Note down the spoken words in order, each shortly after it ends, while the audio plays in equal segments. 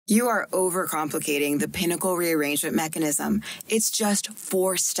You are overcomplicating the Pinacol Rearrangement mechanism. It's just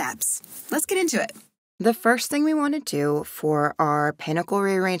 4 steps. Let's get into it. The first thing we want to do for our Pinacol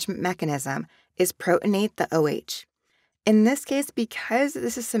Rearrangement mechanism is protonate the OH. In this case, because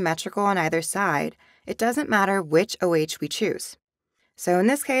this is symmetrical on either side, it doesn't matter which OH we choose. So in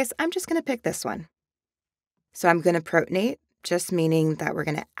this case, I'm just going to pick this one. So I'm going to protonate, just meaning that we're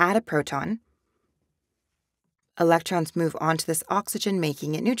going to add a proton. Electrons move onto this oxygen,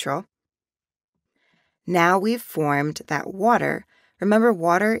 making it neutral. Now we've formed that water. Remember,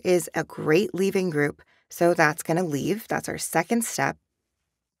 water is a great leaving group, so that's going to leave. That's our second step.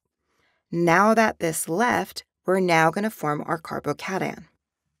 Now that this left, we're now going to form our carbocation.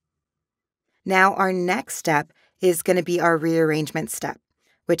 Now our next step is going to be our rearrangement step,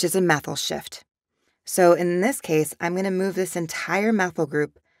 which is a methyl shift. So in this case, I'm going to move this entire methyl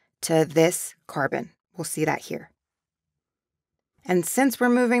group to this carbon. We'll see that here. And since we're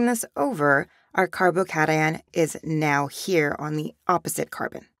moving this over, our carbocation is now here on the opposite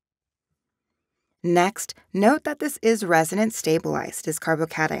carbon. Next, note that this is resonance stabilized, this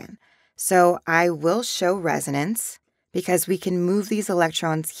carbocation. So I will show resonance because we can move these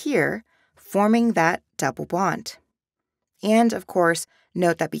electrons here, forming that double bond. And of course,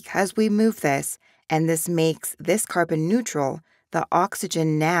 note that because we move this and this makes this carbon neutral, the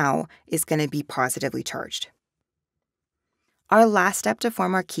oxygen now is going to be positively charged. Our last step to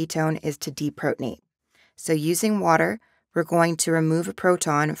form our ketone is to deprotonate. So using water, we're going to remove a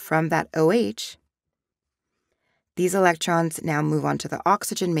proton from that OH. These electrons now move on to the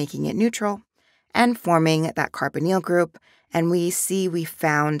oxygen, making it neutral and forming that carbonyl group. And we see we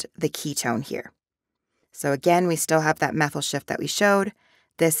found the ketone here. So again, we still have that methyl shift that we showed.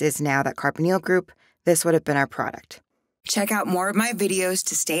 This is now that carbonyl group. This would have been our product. Check out more of my videos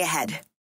to stay ahead.